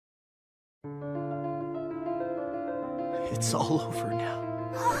It's all over now.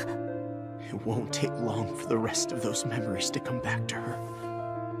 It won't take long for the rest of those memories to come back to her.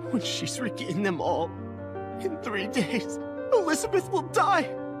 When she's regained them all, in 3 days, Elizabeth will die.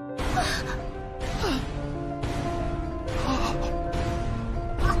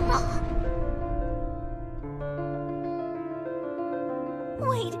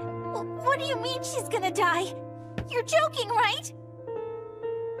 Wait, what do you mean she's gonna die? You're joking, right?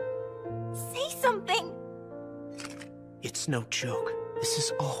 Say something! It's no joke. This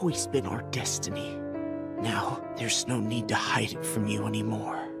has always been our destiny. Now, there's no need to hide it from you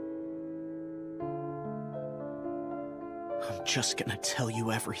anymore. I'm just gonna tell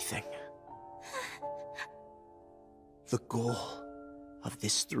you everything. The goal of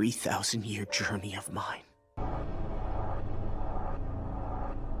this 3,000-year journey of mine.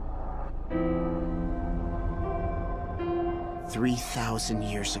 "3,000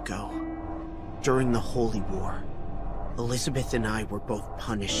 years ago, during the Holy War, Elizabeth and I were both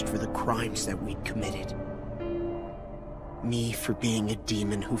punished for the crimes that we'd committed. Me for being a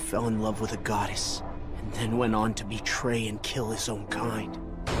demon who fell in love with a goddess, and then went on to betray and kill his own kind.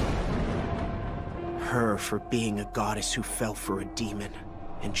 Her for being a goddess who fell for a demon,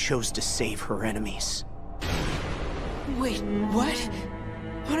 and chose to save her enemies. Wait, what?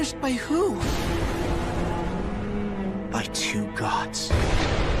 Punished by who? By 2 gods.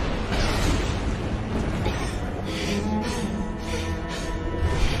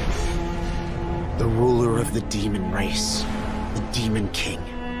 The ruler of the demon race, the Demon King,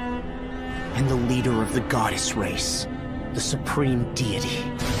 and the leader of the goddess race, the supreme deity.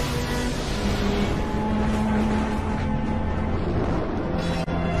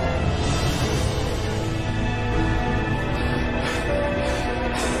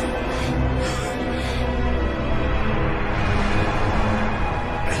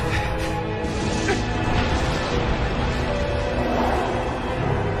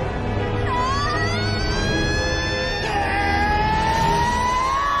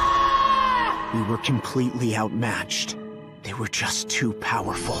 Completely outmatched. They were just too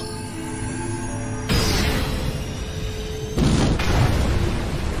powerful.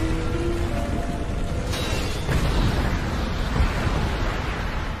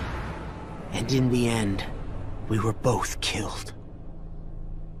 And in the end, we were both killed.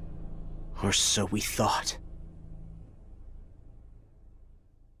 Or so we thought.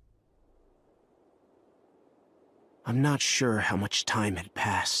 I'm not sure how much time had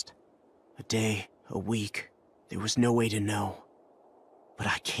passed. A day, a week, there was no way to know. But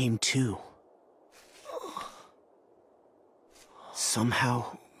I came to.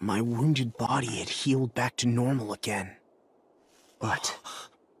 Somehow, my wounded body had healed back to normal again. But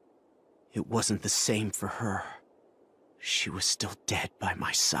it wasn't the same for her. She was still dead by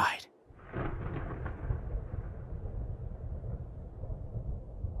my side.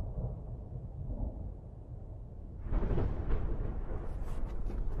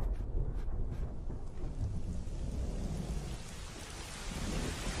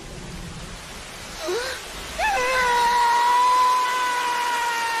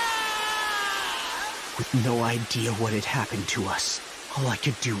 With no idea what had happened to us, all I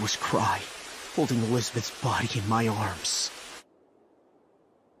could do was cry, holding Elizabeth's body in my arms.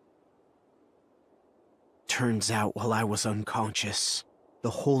 Turns out, while I was unconscious, the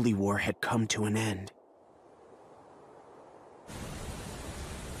Holy War had come to an end.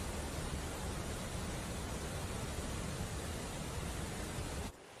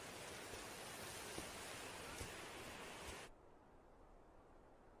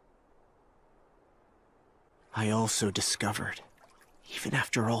 I also discovered, even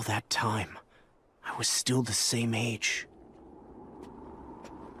after all that time, I was still the same age.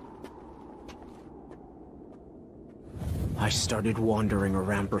 I started wandering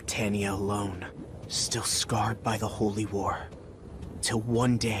around Britannia alone, still scarred by the Holy War, till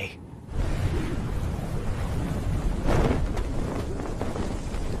one day,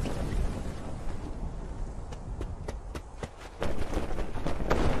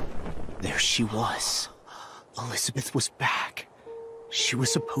 there she was. Elizabeth was back. She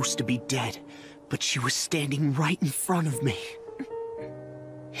was supposed to be dead, but she was standing right in front of me.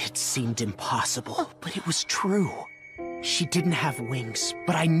 It seemed impossible, but it was true. She didn't have wings,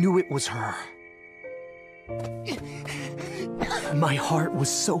 but I knew it was her. My heart was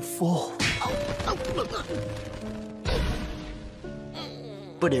so full.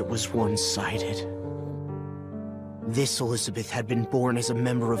 But it was one-sided. This Elizabeth had been born as a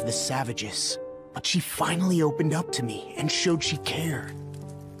member of the Savages. But she finally opened up to me and showed she cared.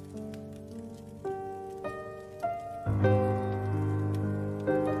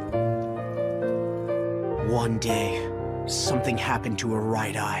 One day, something happened to her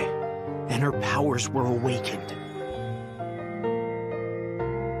right eye, and her powers were awakened.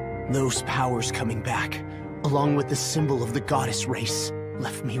 Those powers coming back, along with the symbol of the goddess race,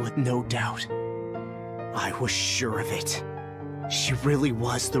 left me with no doubt. I was sure of it. She really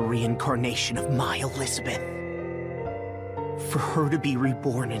was the reincarnation of my Elizabeth. For her to be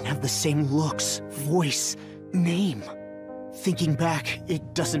reborn and have the same looks, voice, name. Thinking back,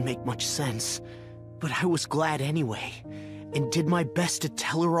 it doesn't make much sense. But I was glad anyway, and did my best to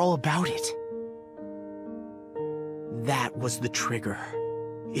tell her all about it. That was the trigger.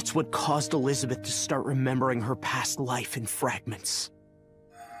 It's what caused Elizabeth to start remembering her past life in fragments.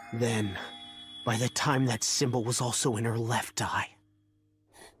 Then, by the time that symbol was also in her left eye.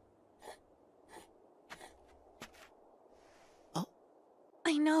 Oh.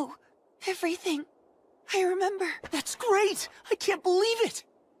 I know. Everything. I remember. That's great! I can't believe it!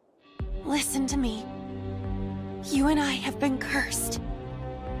 Listen to me. You and I have been cursed.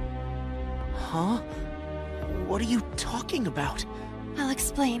 Huh? What are you talking about? I'll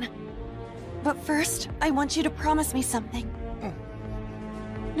explain. But first, I want you to promise me something.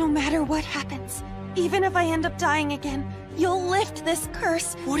 No matter what happens, even if I end up dying again, you'll lift this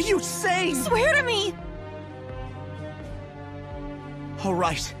curse. What are you saying? Swear to me! All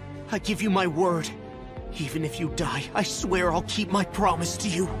right, I give you my word. Even if you die, I swear I'll keep my promise to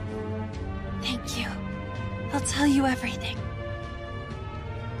you. Thank you. I'll tell you everything.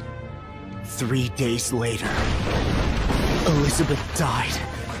 3 days later, Elizabeth died.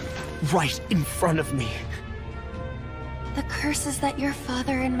 Right in front of me. The curses that your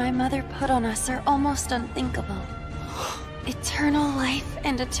father and my mother put on us are almost unthinkable. Eternal life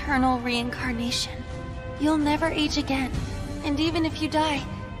and eternal reincarnation. You'll never age again, and even if you die,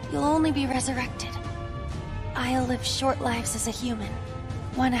 you'll only be resurrected. I'll live short lives as a human,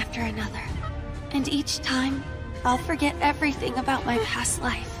 one after another. And each time, I'll forget everything about my past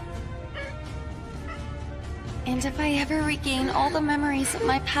life. And if I ever regain all the memories of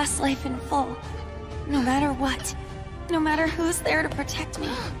my past life in full, no matter what, no matter who's there to protect me,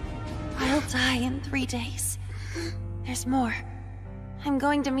 I'll die in 3 days. There's more. I'm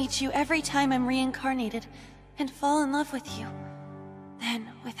going to meet you every time I'm reincarnated and fall in love with you. Then,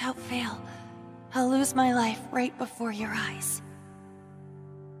 without fail, I'll lose my life right before your eyes.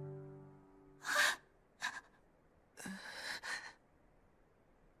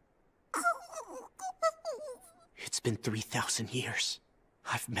 It's been 3,000 years.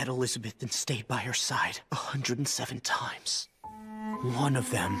 I've met Elizabeth and stayed by her side 107 times. One of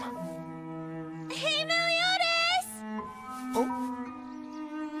them... Hey, Meliodas! Oh.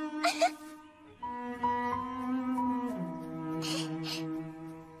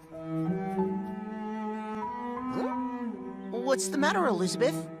 Huh? What's the matter,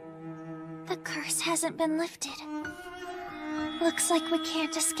 Elizabeth? The curse hasn't been lifted. Looks like we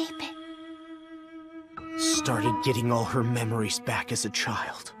can't escape it. Started getting all her memories back as a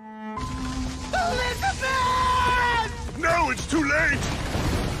child. Elizabeth! No, it's too late!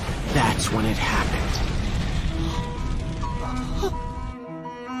 That's when it happened.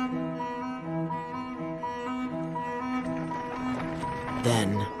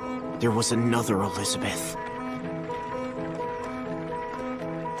 Then, there was another Elizabeth.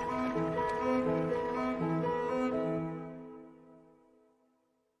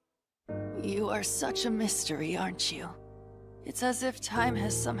 You are such a mystery, aren't you? It's as if time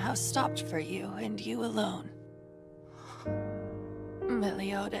has somehow stopped for you, and you alone.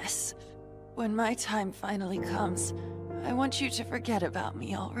 Meliodas, when my time finally comes, I want you to forget about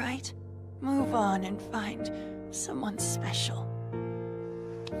me, all right? Move on and find someone special.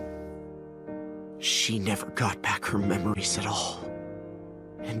 She never got back her memories at all,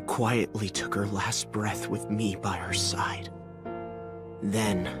 and quietly took her last breath with me by her side.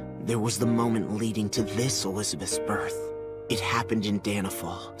 Then, there was the moment leading to this Elizabeth's birth. It happened in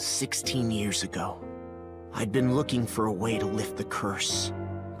Danafall, 16 years ago. I'd been looking for a way to lift the curse.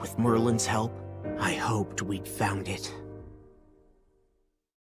 With Merlin's help, I hoped we'd found it.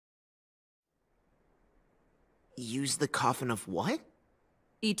 Use the coffin of what?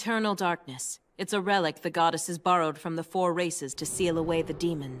 Eternal darkness. It's a relic the goddesses borrowed from the 4 races to seal away the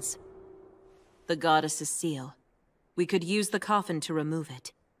demons. The goddess's seal. We could use the coffin to remove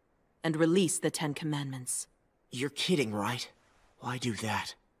it, and release the 10 Commandments. You're kidding, right? Why do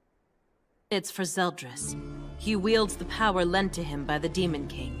that? It's for Zeldris. He wields the power lent to him by the Demon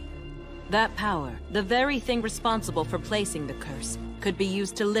King. That power, the very thing responsible for placing the curse, could be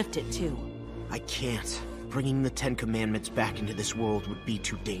used to lift it too. I can't. Bringing the 10 Commandments back into this world would be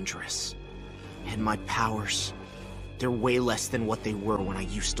too dangerous. And my powers, they're way less than what they were when I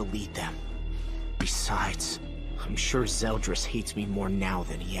used to lead them. Besides, I'm sure Zeldris hates me more now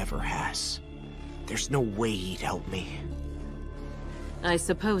than he ever has. There's no way he'd help me. I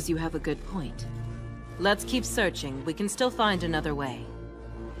suppose you have a good point. Let's keep searching. We can still find another way.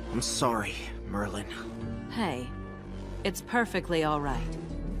 I'm sorry, Merlin. Hey, it's perfectly all right.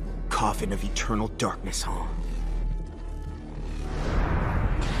 Coffin of Eternal Darkness, huh?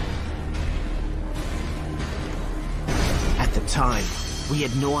 At the time, we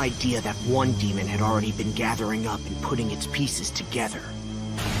had no idea that one demon had already been gathering up and putting its pieces together.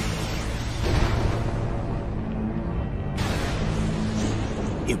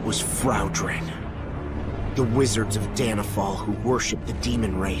 It was Fraudrin. The wizards of Danafall who worshipped the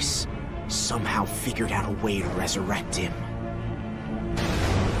demon race somehow figured out a way to resurrect him.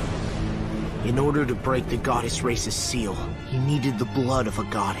 In order to break the goddess race's seal, he needed the blood of a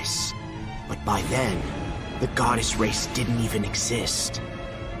goddess. But by then, the goddess race didn't even exist.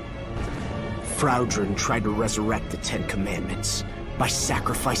 Fraudrin tried to resurrect the Ten Commandments by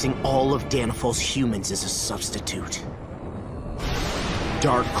sacrificing all of Danafall's humans as a substitute.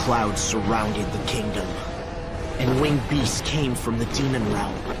 Dark clouds surrounded the kingdom, and winged beasts came from the demon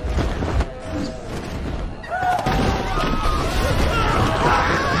realm.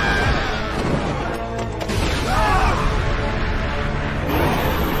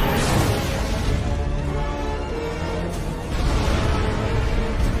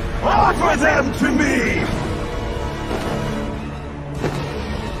 Offer them to me!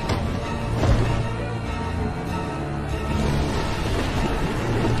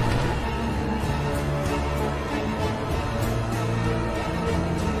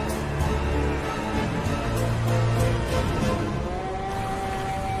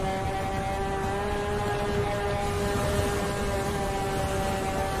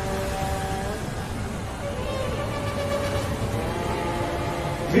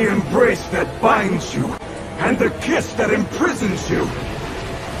 The embrace that binds you, and the kiss that imprisons you.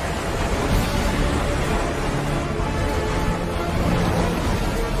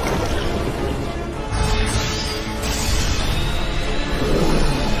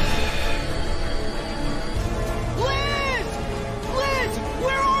 Liz! Liz,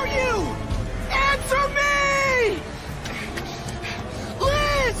 where are you? Answer me!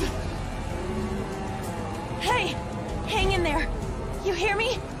 Liz! Hey! Hang in there! You hear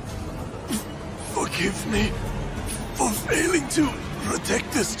me? Forgive me for failing to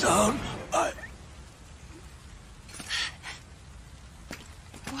protect this town.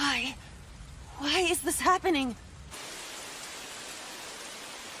 Why? Why is this happening?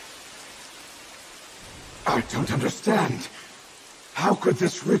 I don't understand. How could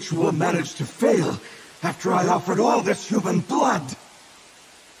this ritual manage to fail after I offered all this human blood?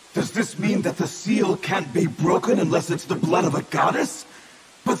 Does this mean that the seal can't be broken unless it's the blood of a goddess?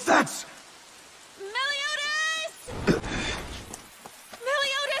 But that's... Meliodas!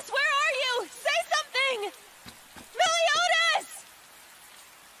 Meliodas, where are you? Say something! Meliodas!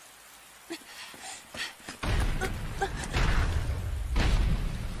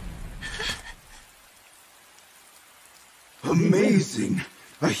 amazing.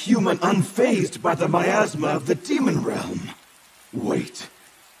 A human unfazed by the miasma of the demon realm. Wait,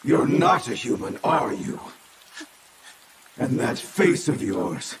 you're not a human, are you? And that face of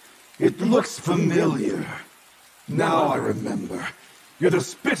yours, it looks familiar. Now I remember. You're the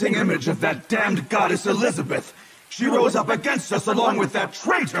spitting image of that damned goddess Elizabeth. She rose up against us along with that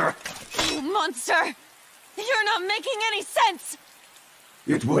traitor! You monster! You're not making any sense!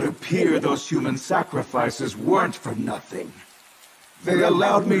 It would appear those human sacrifices weren't for nothing. They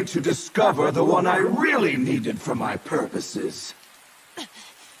allowed me to discover the one I really needed for my purposes.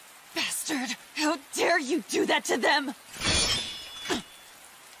 Bastard! How dare you do that to them!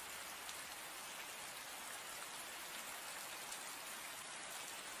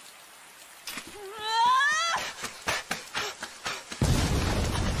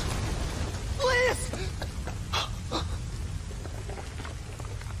 Liz!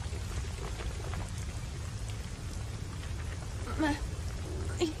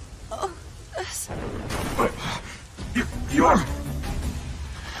 You're...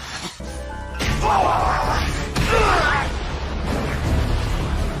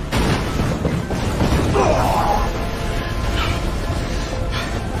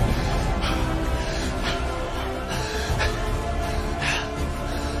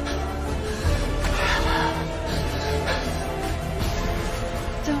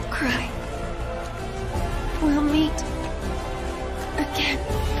 Don't cry. We'll meet again.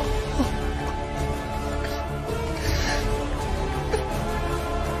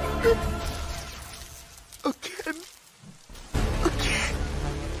 Again.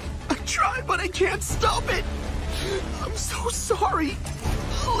 I try, but I can't stop it. I'm so sorry,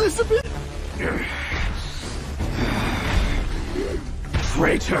 Elizabeth.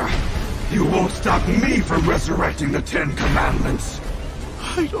 Traitor! You won't stop me from resurrecting the Ten Commandments!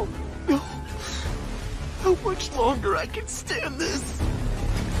 I don't know how much longer I can stand this.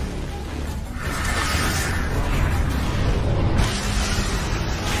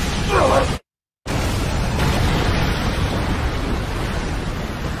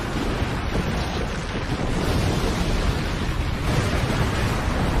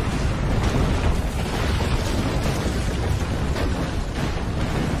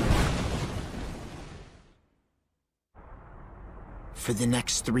 For the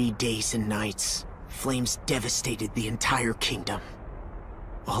next 3 days and nights, flames devastated the entire kingdom.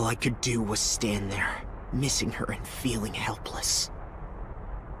 All I could do was stand there, missing her and feeling helpless.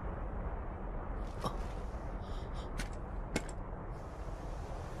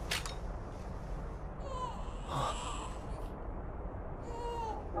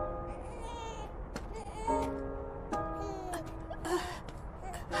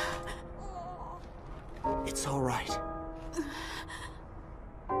 It's all right.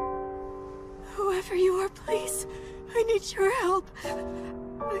 Whoever you are, please. I need your help.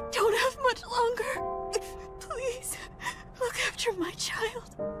 I don't have much longer. Please, look after my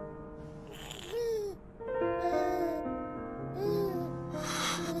child.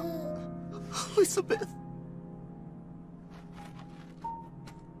 Elizabeth.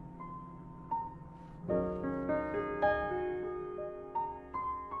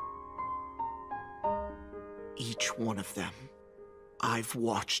 Each one of them. I've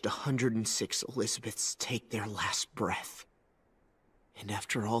watched 106 Elizabeths take their last breath. And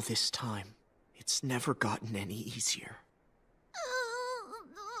after all this time, it's never gotten any easier.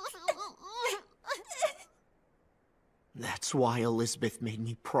 That's why Elizabeth made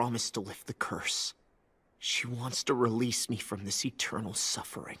me promise to lift the curse. She wants to release me from this eternal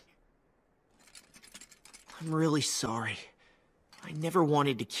suffering. I'm really sorry. I never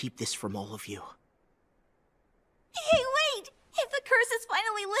wanted to keep this from all of you. Hey, wait! If the curse is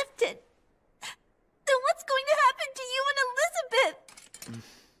finally lifted, then what's going to happen to you and Elizabeth?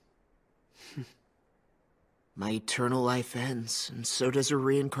 My eternal life ends, and so does her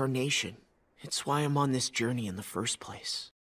reincarnation. It's why I'm on this journey in the first place.